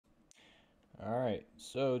Alright,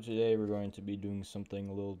 so today we're going to be doing something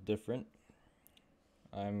a little different.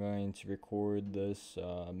 I'm going to record this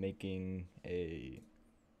making a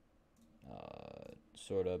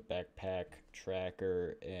sort of backpack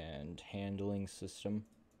tracker and handling system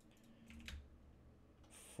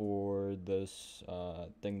for this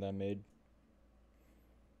thing that I made.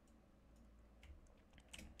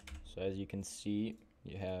 So as you can see,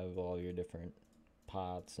 you have all your different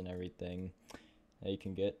pots and everything that you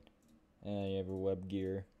can get, and you have your web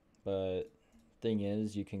gear, but thing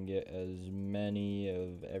is you can get as many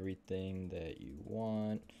of everything that you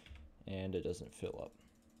want and it doesn't fill up.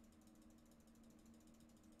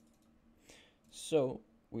 So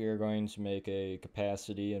we are going to make a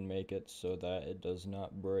capacity and make it so that it does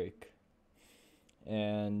not break.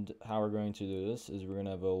 And how we're going to do this is we're going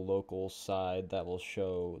to have a local side that will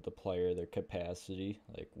show the player their capacity,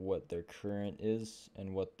 like what their current is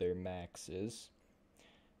and what their max is.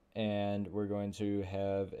 And we're going to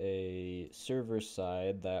have a server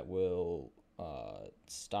side that will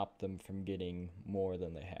stop them from getting more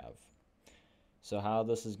than they have. So how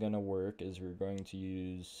this is going to work is we're going to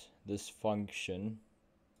use this function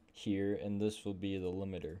here, and this will be the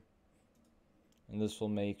limiter. And this will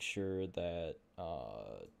make sure that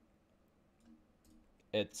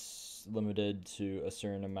it's limited to a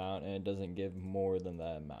certain amount and it doesn't give more than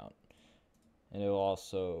that amount. And it will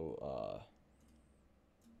also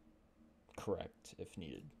correct if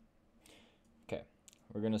needed. Okay,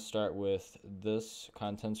 we're going to start with this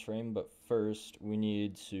contents frame, but first we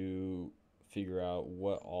need to figure out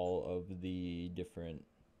what all of the different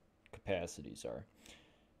capacities are.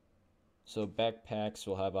 So backpacks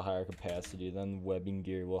will have a higher capacity, then webbing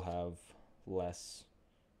gear will have less,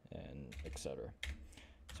 and etc.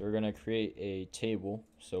 So we're going to create a table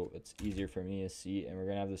so it's easier for me to see, and we're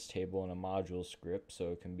going to have this table in a module script so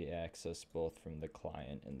it can be accessed both from the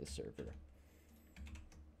client and the server.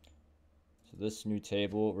 So this new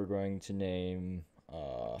table we're going to name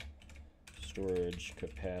storage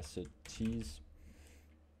capacities.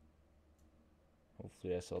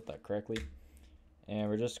 Hopefully I spelled that correctly. And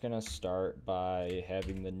we're just going to start by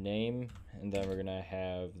having the name, and then we're going to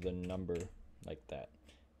have the number like that.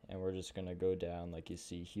 And we're just going to go down like you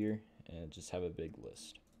see here and just have a big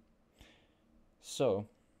list. So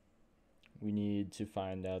we need to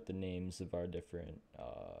find out the names of our different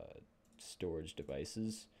storage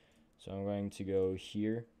devices. So I'm going to go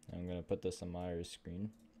here. I'm going to put this on my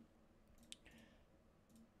screen.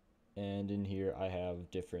 And in here I have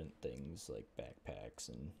different things like backpacks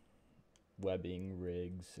and webbing,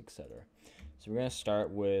 rigs, etc. So we're going to start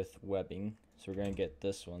with webbing. So we're going to get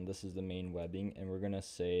this one. This is the main webbing, and we're going to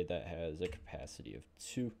say that has a capacity of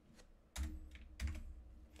 2.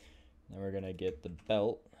 Then we're going to get the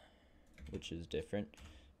belt, which is different.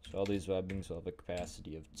 So all these webbings will have a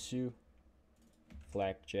capacity of 2.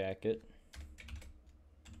 Flak jacket.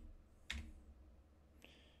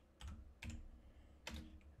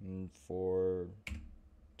 And for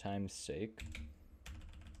time's sake,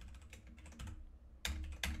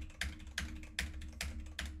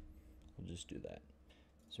 we'll just do that.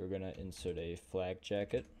 So we're going to insert a flak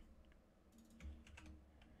jacket.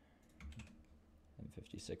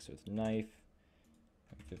 M56 with knife.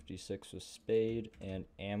 M56 with spade. And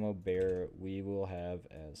ammo bearer we will have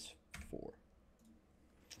as 4.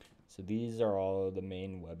 So these are all of the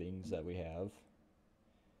main webbings that we have.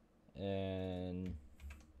 And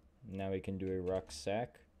now we can do a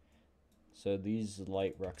rucksack. So these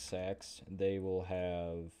light rucksacks, they will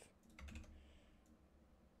have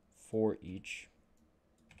 4 each.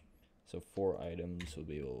 So 4 items will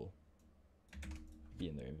be able to be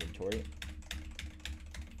in their inventory.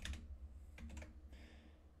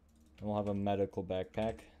 And we'll have a medical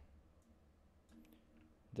backpack.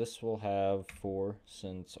 This will have 4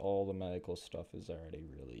 since all the medical stuff is already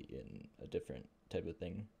really in a different type of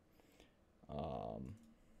thing.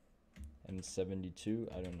 M72,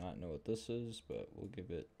 I do not know what this is, but we'll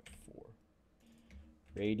give it 4.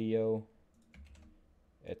 Radio,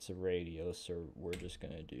 it's a radio, so we're just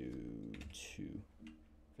going to do 2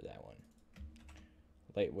 for that one.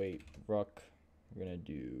 Lightweight ruck, we're going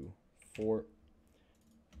to do 4.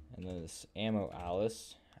 And then this ammo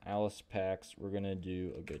Alice packs, we're going to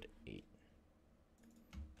do a good 8.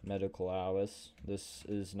 Medical Alice, this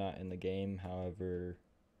is not in the game, however,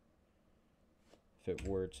 if it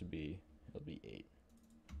were to be, it'll be 8.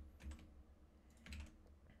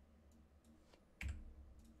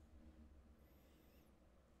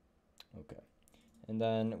 Okay. And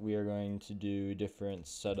then we are going to do different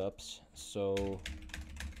setups. So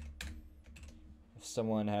if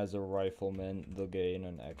someone has a rifleman, they'll gain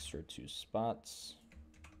an extra 2 spots.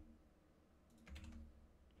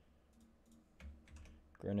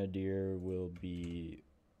 Grenadier will be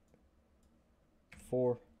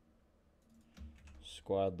 4.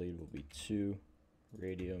 Squad lead will be 2.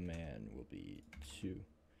 Radio man will be 2.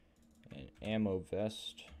 And ammo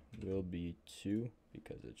vest will be 2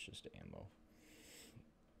 because it's just ammo.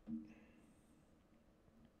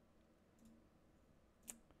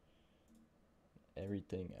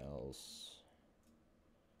 Everything else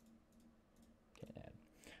can add.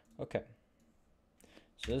 Okay.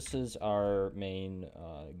 So this is our main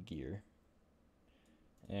gear.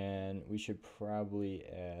 And we should probably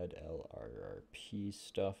add LRRP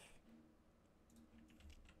stuff.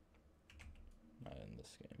 Not in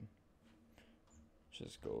this game.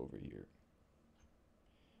 Just go over here.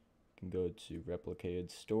 You can go to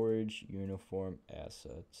replicated storage, uniform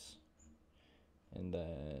assets, and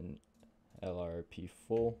then LRP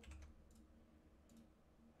full.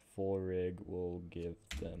 Full rig will give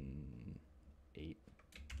them 8.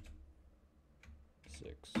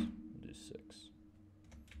 6. We'll do 6.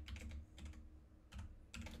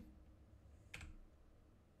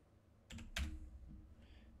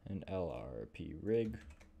 And LRP rig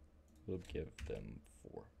will give them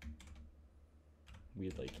 4. We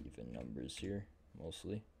like even numbers here,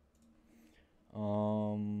 mostly.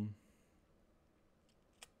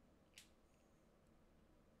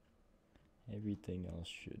 Everything else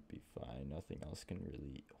should be fine. Nothing else can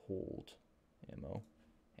really hold ammo.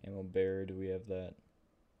 Ammo bearer, do we have that?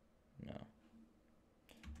 No.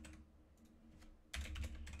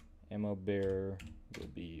 Ammo bearer will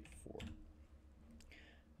be 4.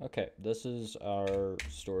 Okay, this is our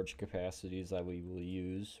storage capacities that we will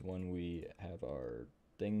use when we have our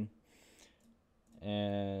thing.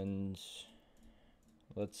 And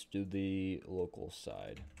let's do the local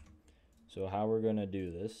side. So how we're going to do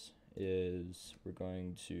this is we're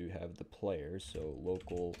going to have the player, so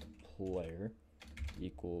local player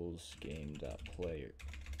equals game.player.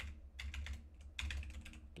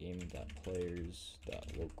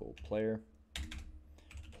 Game.players.local player.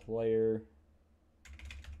 Player.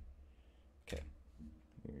 Okay.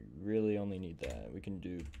 We really only need that. We can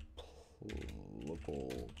do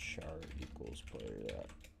local char equals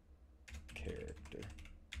player.character.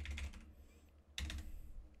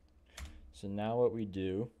 So now what we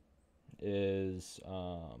do is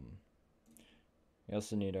we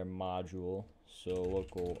also need our module. So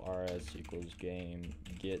local rs equals game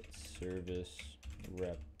get service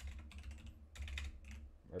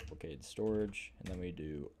replicate storage, and then we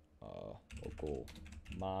do local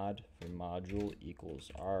mod for module equals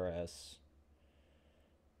rs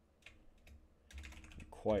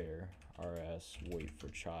require rs wait for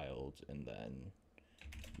child, and then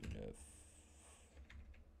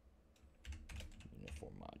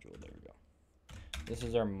uniform module. There we go. This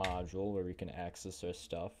is our module where we can access our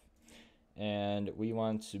stuff, and we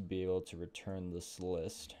want to be able to return this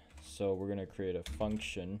list. So we're going to create a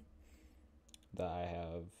function that I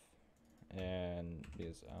have, and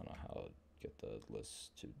because I don't know how to get the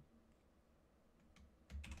list to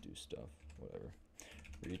do stuff, whatever.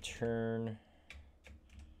 Return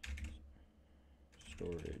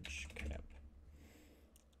storage cap.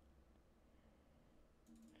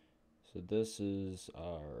 So this is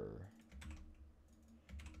our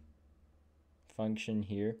function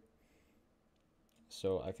here.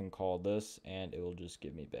 So I can call this and it will just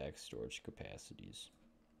give me back storage capacities.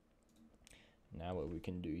 Now what we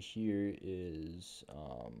can do here is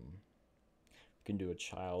we can do a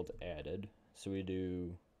child added. So we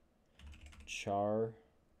do char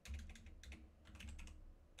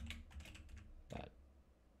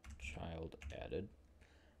child added.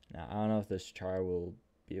 Now I don't know if this char will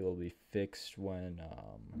be able to be fixed when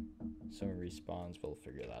someone respawns, but we'll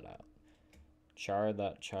figure that out.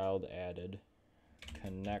 Char.child added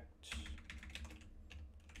connect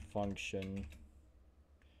function,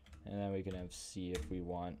 and then we can have C if we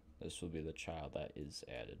want. This will be the child that is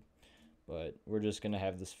added, but we're just going to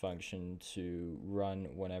have this function to run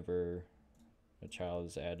whenever a child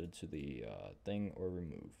is added to the thing or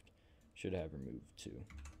removed. Should have removed too.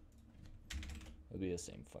 It'll be the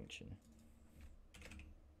same function.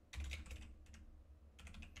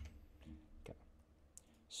 Okay,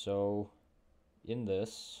 so in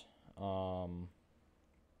this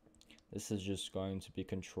this is just going to be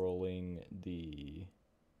controlling the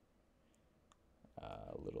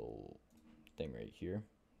little thing right here,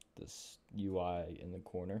 this UI in the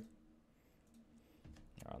corner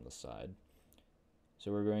or on the side.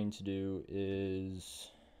 So what we're going to do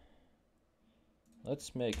is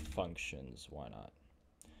let's make functions, why not?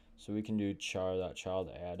 So we can do char.child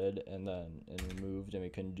added and then removed, and we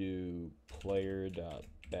can do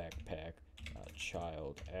player.backpack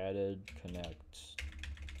child added connect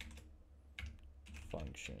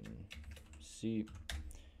function C,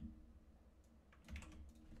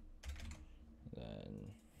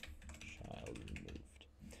 then child removed.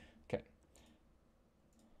 Okay.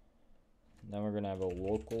 Now we're gonna have a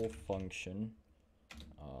local function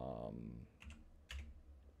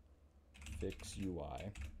fix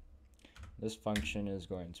UI. This function is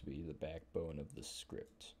going to be the backbone of the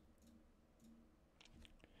script.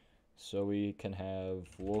 So we can have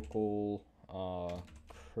local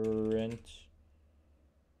current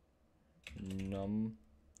num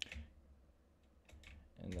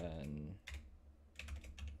and then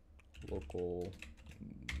local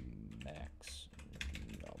max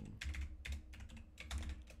num.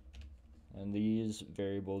 And these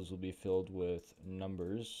variables will be filled with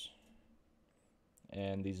numbers,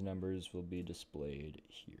 and these numbers will be displayed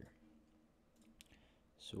here.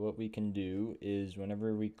 So what we can do is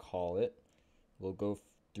whenever we call it, we'll go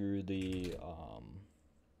through the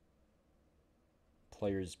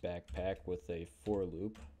player's backpack with a for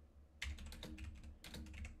loop.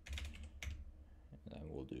 And then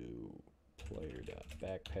we'll do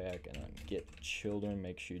player.backpack and then get children.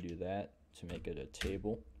 Make sure you do that to make it a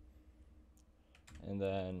table. And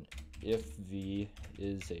then if v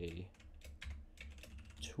is a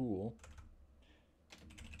tool,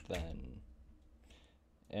 then,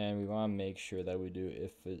 and we want to make sure that we do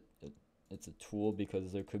if it's a tool,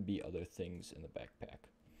 because there could be other things in the backpack.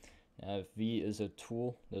 Now if v is a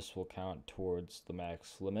tool, this will count towards the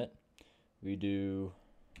max limit. We do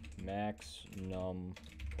max num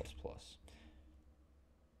plus plus.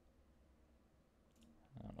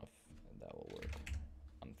 I don't know if that will work.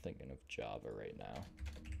 I'm thinking of Java right now.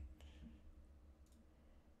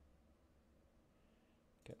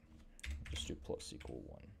 Okay, just do plus equal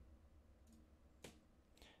 1.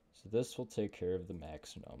 So this will take care of the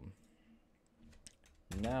max num.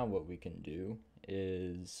 Now what we can do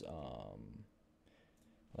is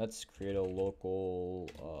let's create a local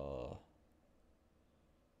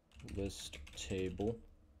list table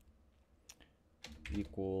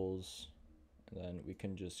equals, and then we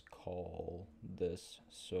can just call this,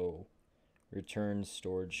 so return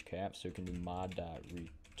storage cap, so we can do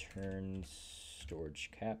mod.return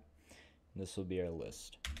storage cap, and this will be our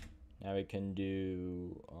list. Now we can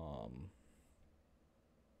do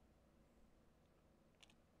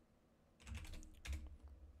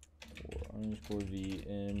for _v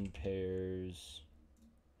in pairs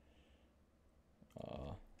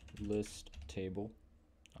list table.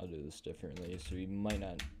 I'll do this differently, so we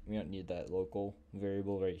don't need that local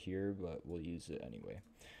variable right here, but we'll use it anyway.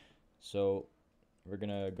 So we're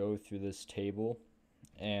gonna go through this table,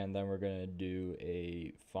 and then we're gonna do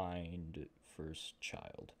a find first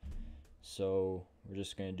child. So we're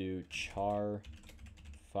just gonna do char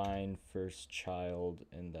find first child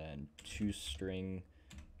and then toString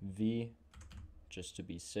v, just to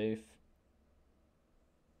be safe,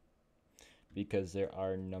 because there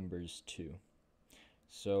are numbers too.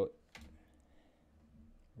 So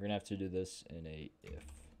we're gonna have to do this in a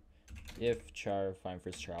if char find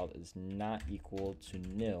first child is not equal to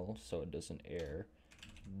nil, so it doesn't error,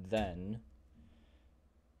 then,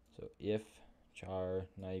 so if char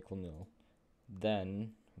not equal nil,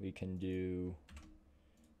 then we can do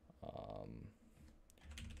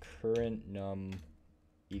current num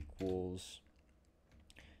equals,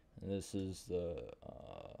 and this is the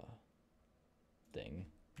thing,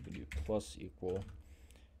 we can do plus equal,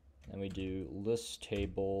 and we do list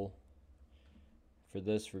table. For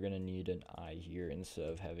this, we're going to need an I here instead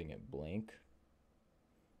of having it blank.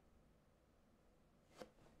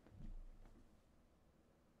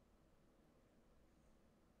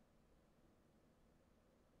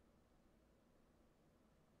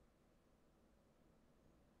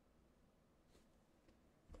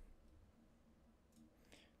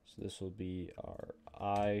 So this will be our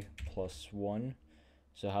I plus 1.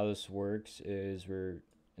 So how this works is we're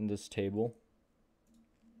in this table.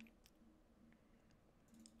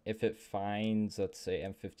 If it finds, let's say,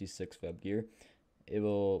 M56 WebGear, it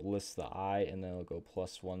will list the I and then it'll go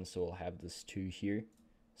plus 1, so we'll have this 2 here.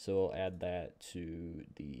 So we'll add that to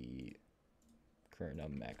the current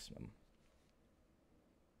num maximum.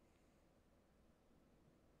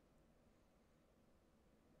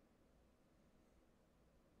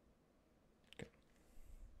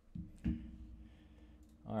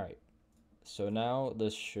 Alright, so now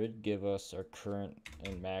this should give us our current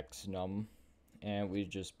and max num, and we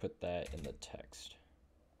just put that in the text.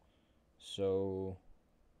 So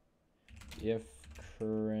if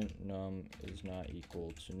current num is not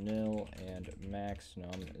equal to nil and max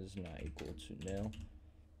num is not equal to nil,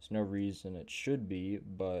 there's no reason it should be,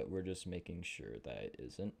 but we're just making sure that it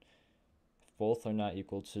isn't. both are not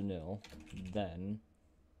equal to nil, then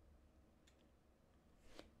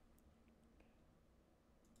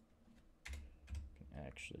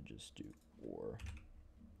actually just do or.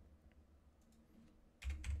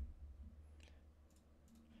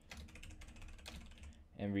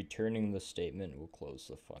 And returning the statement will close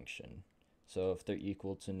the function. So if they're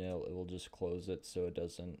equal to nil, it will just close it so it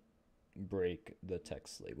doesn't break the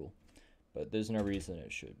text label. But there's no reason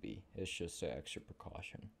it should be. It's just an extra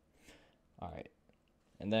precaution. All right.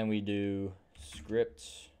 And then we do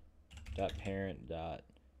script.parent.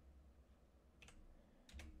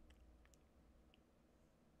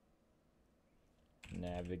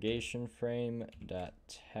 Navigation frame dot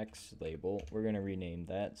text label. We're gonna rename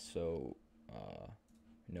that so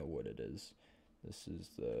know what it is. This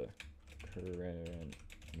is the current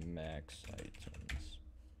max items.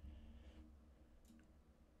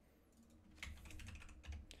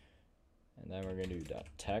 And then we're going to do dot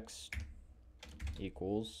text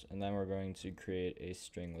equals, and then we're going to create a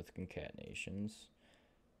string with concatenations.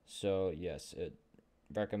 So yes, it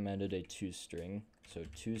recommended a toString. So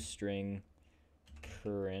toString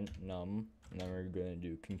current num, and then we're going to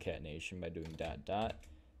do concatenation by doing dot dot.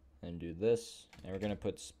 And do this, and we're gonna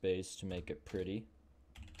put space to make it pretty,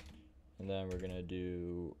 and then we're gonna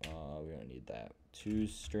do we don't need that,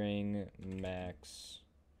 toString max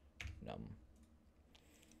num.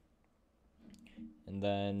 And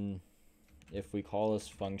then if we call this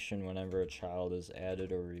function whenever a child is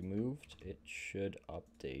added or removed, it should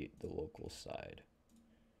update the local side.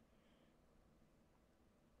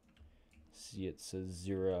 See, it says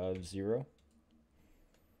 0 of 0.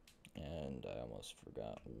 And I almost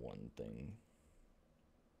forgot one thing.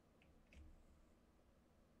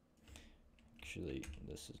 Actually,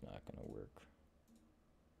 this is not going to work.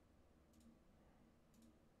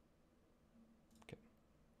 Okay.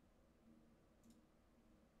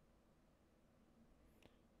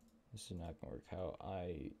 This is not going to work how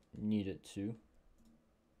I need it to.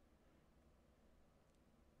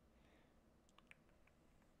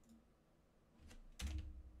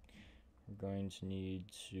 We're going to need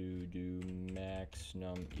to do max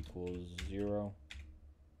num equals 0.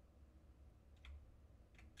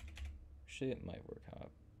 Actually, it might work how I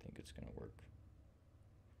think it's going to work.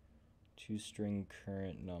 toString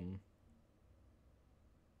current num.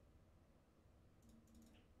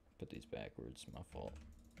 Put these backwards, my fault.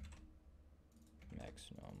 Max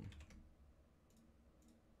num.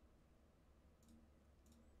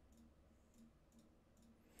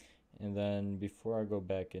 And then before I go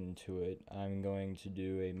back into it, I'm going to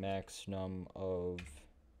do a max num of,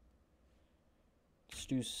 let's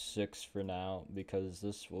do 6 for now, because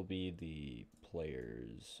this will be the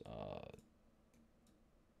players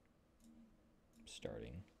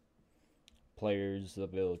starting. Players, they'll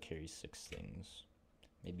be able to carry 6 things,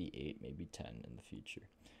 maybe 8, maybe 10 in the future.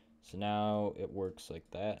 So now it works like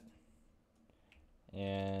that.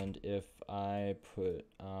 And if I put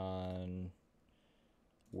on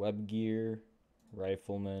web gear,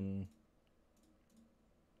 rifleman,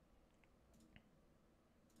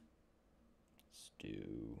 let's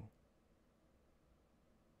do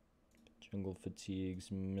jungle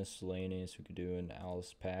fatigues, miscellaneous, we could do an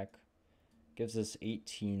Alice pack. Gives us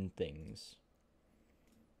 18 things.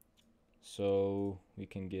 So we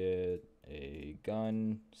can get a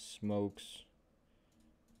gun, smokes,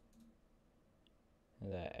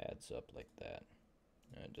 and that adds up like that.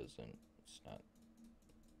 No, it doesn't, it's not.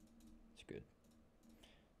 Good,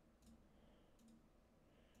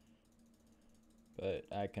 but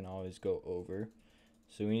I can always go over.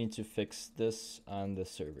 So we need to fix this on the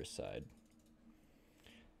server side.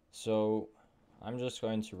 So I'm just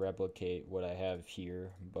going to replicate what I have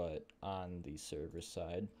here, but on the server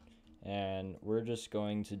side, and we're just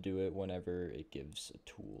going to do it whenever it gives a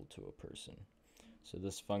tool to a person. So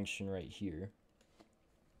this function right here,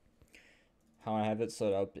 how I have it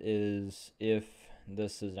set up is if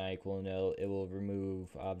this is not equal to nil, it will remove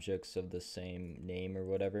objects of the same name or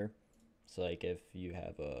whatever. So like if you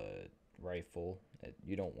have a rifle,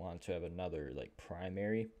 you don't want to have another like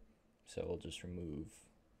primary, so it'll just remove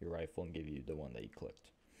your rifle and give you the one that you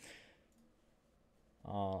clicked.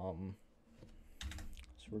 So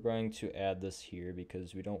we're going to add this here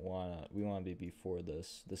because we don't want to, we want to be before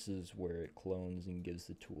this. This is where it clones and gives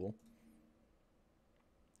the tool.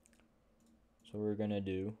 So what we're going to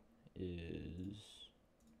do is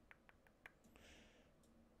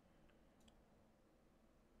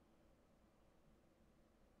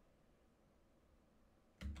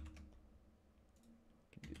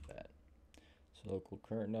do that. So local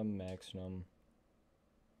current num, max num.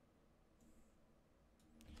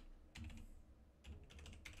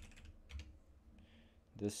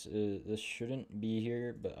 This shouldn't be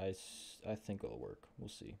here, but I think it'll work. We'll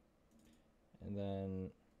see. And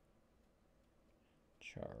then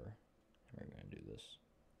char. How are we gonna do this?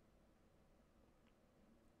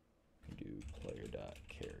 Do player dot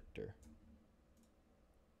character.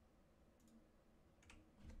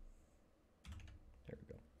 There we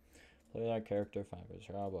go. Player dot character, find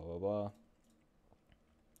blah blah blah.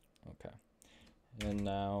 Okay. And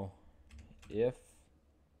now if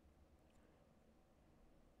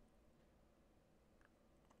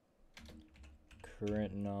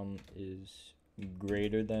current num is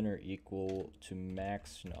greater than or equal to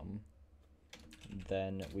max num,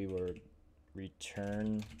 then we will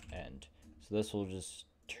return end. So this will just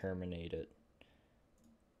terminate it.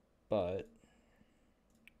 But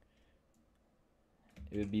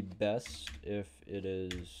it would be best if it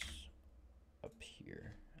is up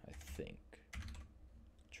here, I think.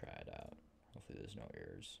 Try it out. Hopefully there's no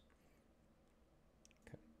errors.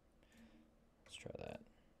 Okay. Let's try that.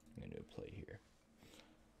 I'm gonna do a play here.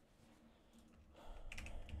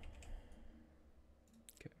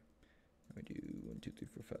 Okay. We do 1, 2, 3,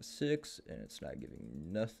 4, 5, 6, and it's not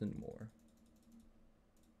giving nothing more.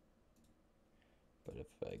 But if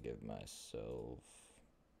I give myself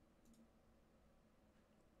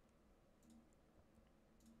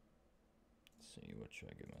see, what should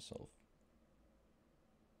I give myself?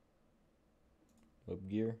 Loop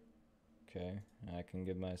gear. Okay, I can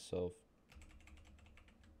give myself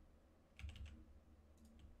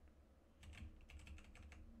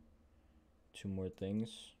two more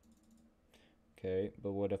things. Okay,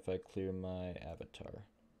 but what if I clear my avatar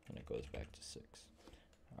and it goes back to 6?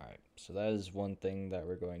 Alright, so that is one thing that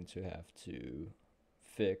we're going to have to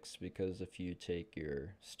fix, because if you take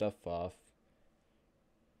your stuff off,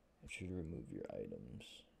 it should remove your items.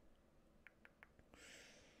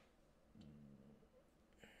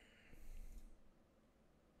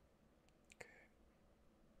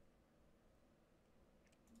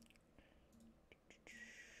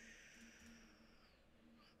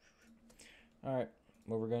 Alright,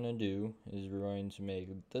 what we're going to do is we're going to make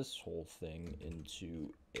this whole thing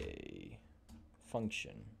into a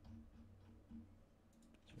function.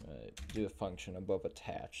 So do a function above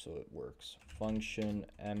attach so it works. Function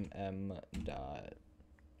dot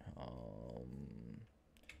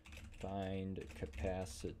find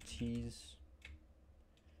capacities.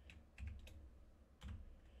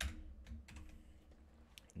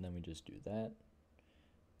 And then we just do that.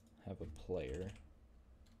 Have a player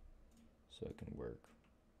so it can work.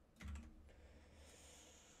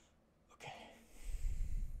 Okay.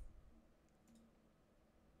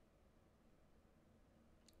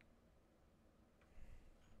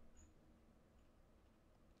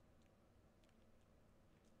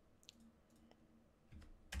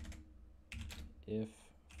 If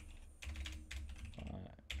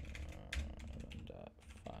dot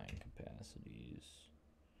find capacities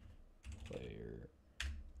player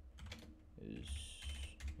is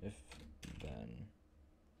if then,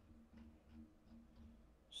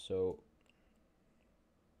 so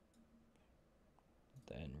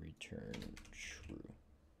then return true.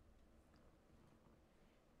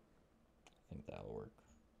 I think that'll work.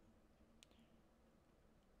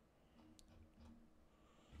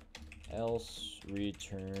 Else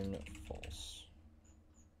return false.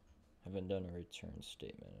 Haven't done a return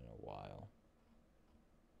statement in a while.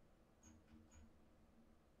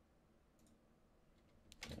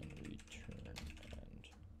 And return end.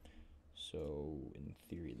 So in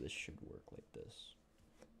theory this should work like this.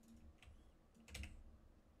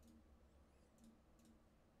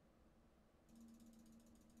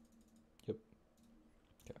 Yep.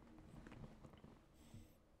 Okay.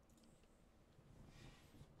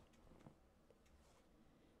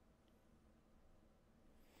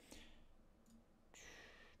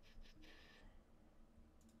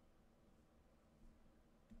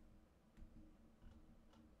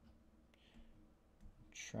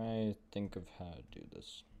 Try to think of how to do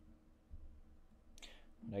this.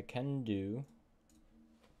 What I can do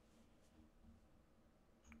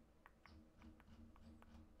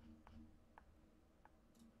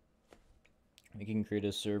we can create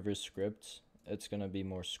a server script. It's gonna be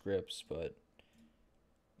more scripts, but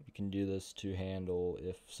we can do this to handle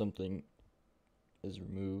if something is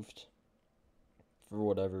removed for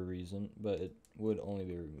whatever reason, but it would only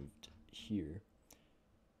be removed here.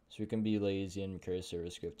 So we can be lazy and create a server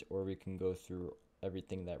script, or we can go through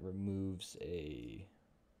everything that removes a,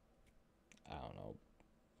 I don't know,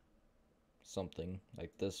 something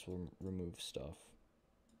like this will remove stuff.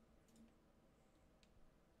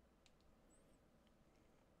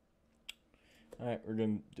 Alright, we're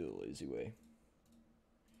gonna do the lazy way.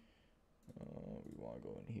 We want to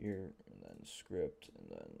go in here and then script and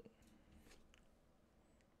then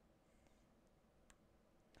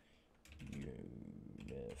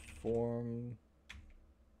uniform,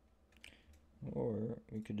 or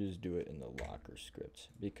we could just do it in the locker script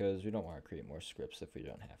because we don't want to create more scripts if we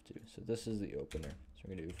don't have to. So this is the opener. So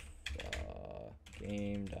we're going to do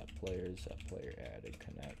game.players.player added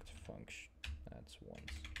connect function. That's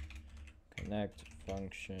once. Connect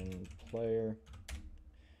function player,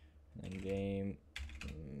 and then game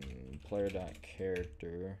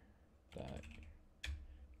player.character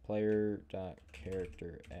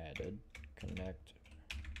added connect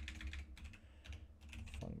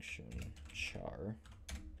function char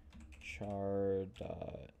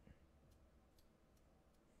dot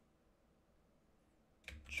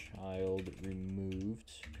child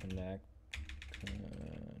removed connect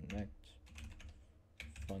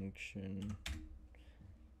function,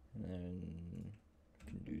 and then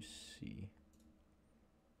we can do C.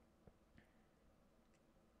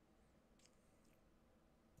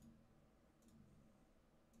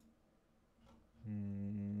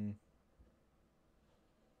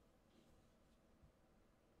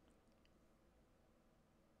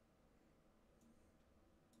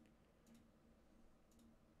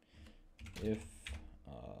 If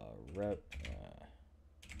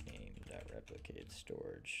game.replicate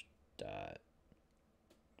storage dot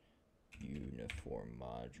uniform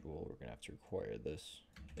module, we're gonna have to require this.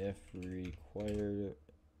 If require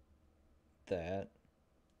that,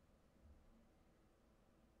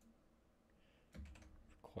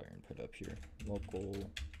 require and put up here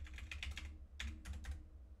local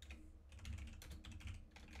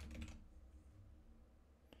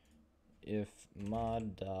if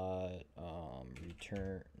mod dot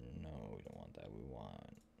return, no, we don't want that. We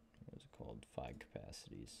want, what is it called, find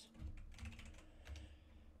capacities.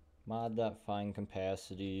 Mod dot find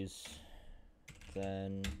capacities,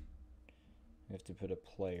 then we have to put a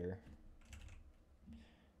player,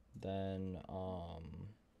 then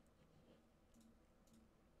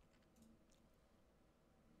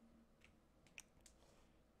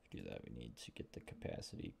to do that we need to get the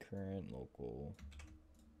capacity current local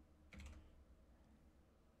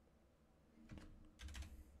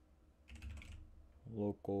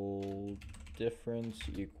difference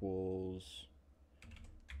equals,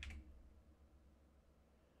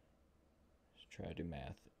 let's try to do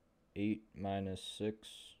math, 8 minus 6,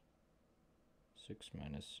 6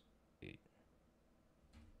 minus 8,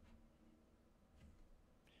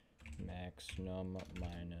 max num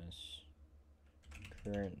minus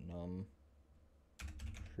current num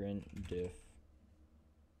print diff.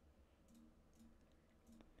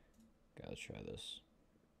 Gotta try this.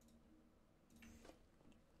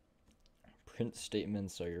 Print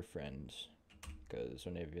statements are your friends, because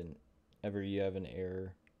whenever you have an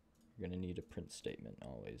error, you're going to need a print statement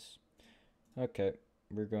always. Okay,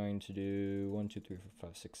 we're going to do 1, 2, 3, 4,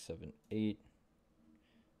 5, 6, 7, 8.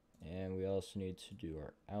 And we also need to do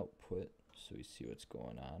our output so we see what's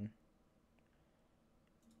going on.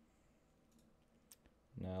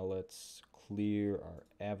 Now let's clear our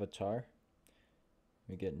avatar.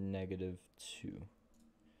 We get -2.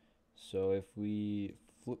 So if we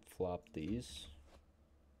flip-flop these,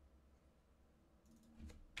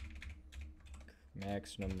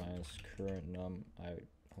 max num minus current num, I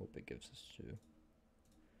hope it gives us 2.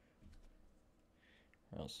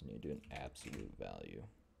 Or else you need to do an absolute value.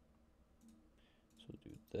 So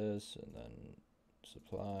we'll do this and then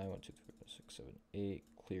supply 1, 2, 3, 4, 6, 7, 8,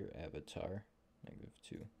 clear avatar,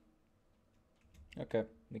 -2. Okay,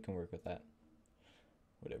 we can work with that.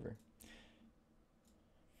 Whatever.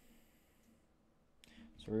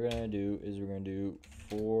 So what we're going to do is we're going to do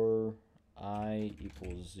for I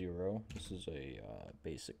equals 0. This is a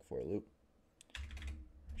basic for loop.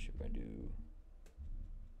 Actually, we're going to do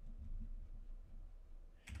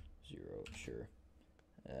 0, sure.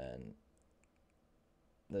 And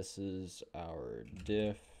this is our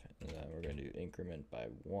diff, and then we're going to do increment by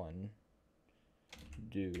 1.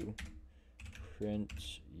 Do print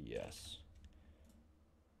yes.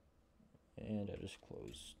 And I just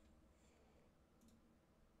closed.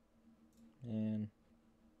 And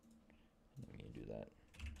let me do that.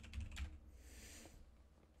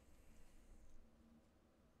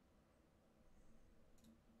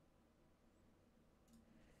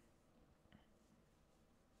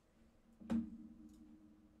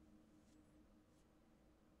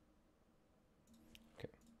 Okay,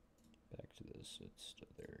 back to this. It's still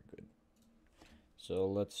there. Good. So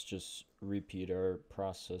let's just repeat our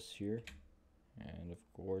process here. And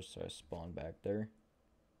of course, I spawn back there.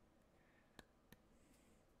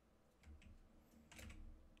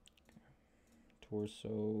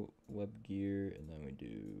 torso, web gear, and then we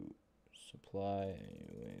do supply,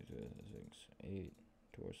 8,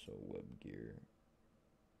 torso, web gear.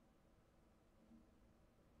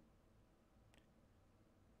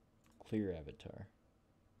 Clear avatar.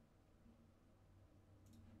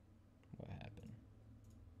 What happened?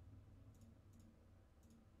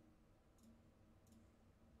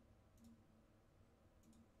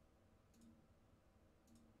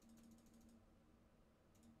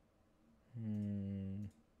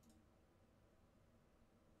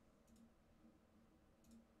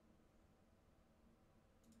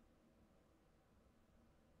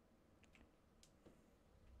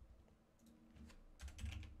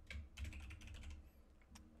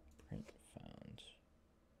 Print found.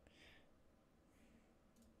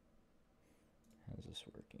 How's this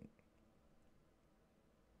working?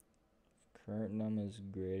 If current num is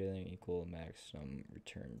greater than or equal to max num,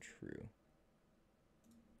 return true.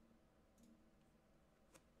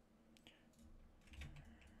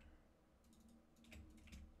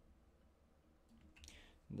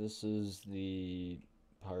 This is the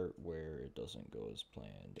part where it doesn't go as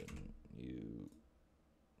planned and you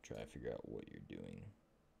try to figure out what you're doing.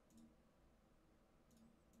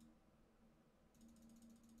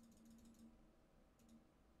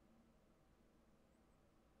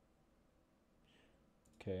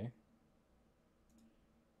 Okay.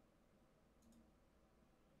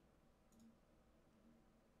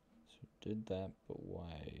 So did that, but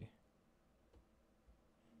why?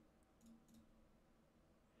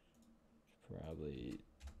 Probably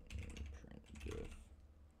print diff.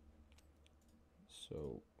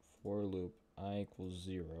 So for loop I equals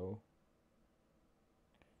 0.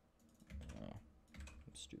 Oh,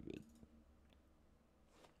 I'm stupid.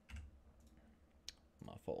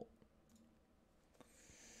 My fault.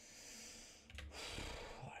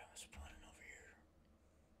 Why am I spawning over here?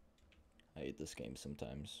 I hate this game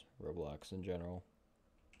sometimes. Roblox in general.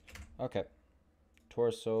 Okay.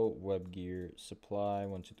 Torso, web gear, supply,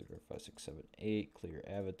 1, 2, 3, 4, 5, 6, 7, 8, clear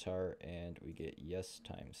avatar, and we get yes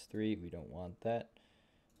times 3. We don't want that.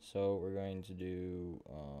 So we're going to do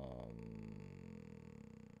 -1.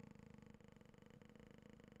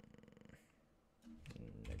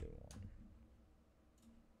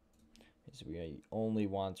 So we only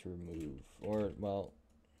want to remove, or well,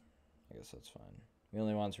 I guess that's fine. We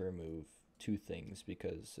only want to remove 2 things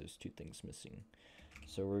because there's 2 things missing.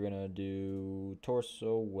 So we're gonna do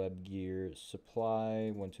torso, web gear, supply,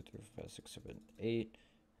 1, 2, 3, 4, 5, 6, 7, 8,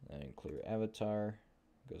 and then clear avatar,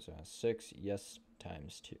 goes on 6, yes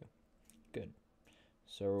times 2. Good.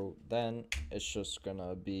 So then it's just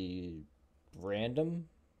gonna be random.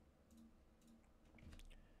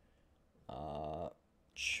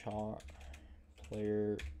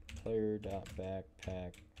 Player dot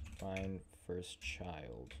backpack find first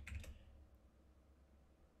child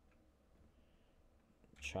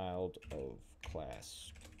of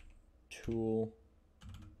class tool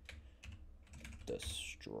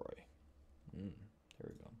destroy. There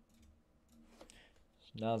we go.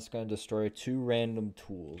 So now it's going to destroy 2 random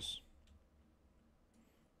tools.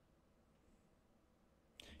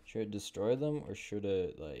 Should it destroy them or should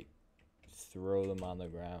it like throw them on the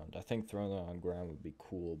ground? I think throwing them on the ground would be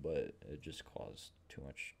cool, but it just caused too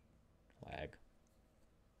much lag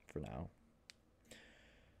for now.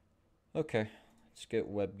 Okay, let's get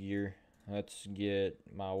web gear. Let's get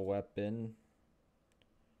my weapon.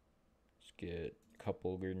 Let's get a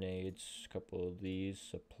couple grenades, a couple of these.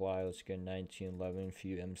 Supply, let's get 1911,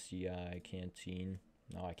 few MCI, canteen.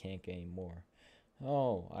 No, I can't get any more.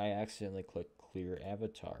 Oh, I accidentally clicked clear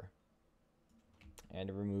avatar.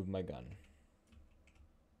 And remove my gun.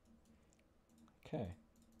 Okay,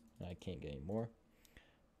 I can't get any more.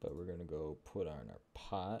 But we're gonna go put on our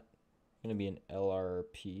pot. It's gonna be an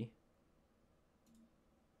LRP.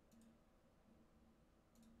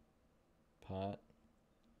 Pot.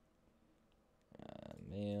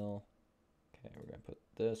 Male. Okay, we're gonna put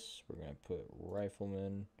this. We're gonna put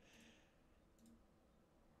rifleman.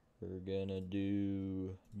 We're gonna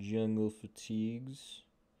do jungle fatigues.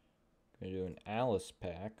 Gonna do an Alice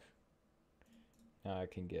pack. Now I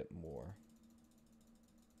can get more.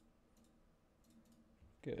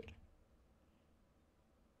 Good.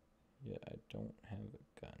 Yeah, I don't have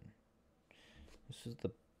a gun. This is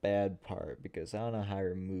the bad part because I don't know how to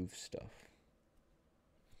remove stuff.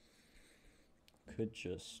 Could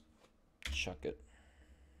just chuck it.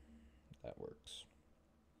 That works.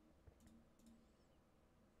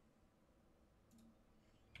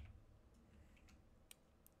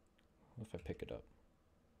 What if I pick it up?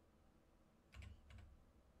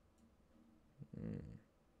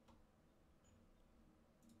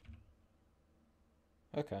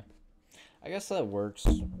 Okay. I guess that works.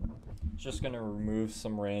 It's just gonna remove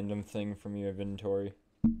some random thing from your inventory.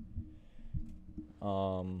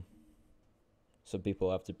 So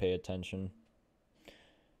people have to pay attention.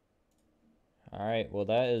 Alright, well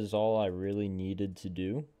that is all I really needed to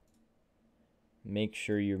do. Make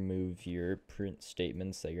sure you remove your print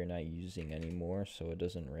statements that you're not using anymore so it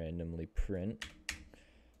doesn't randomly print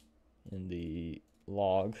in the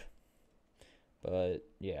log. But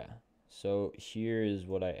yeah, so here is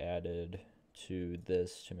what I added to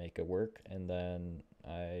this to make it work, and then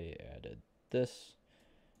I added this,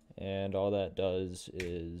 and all that does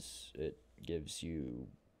is it gives you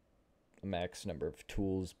a max number of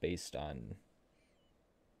tools based on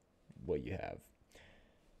what you have.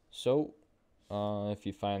 So if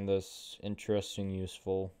you find this interesting,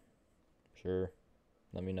 useful, sure,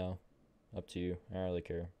 let me know. Up to you. I don't really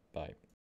care. Bye.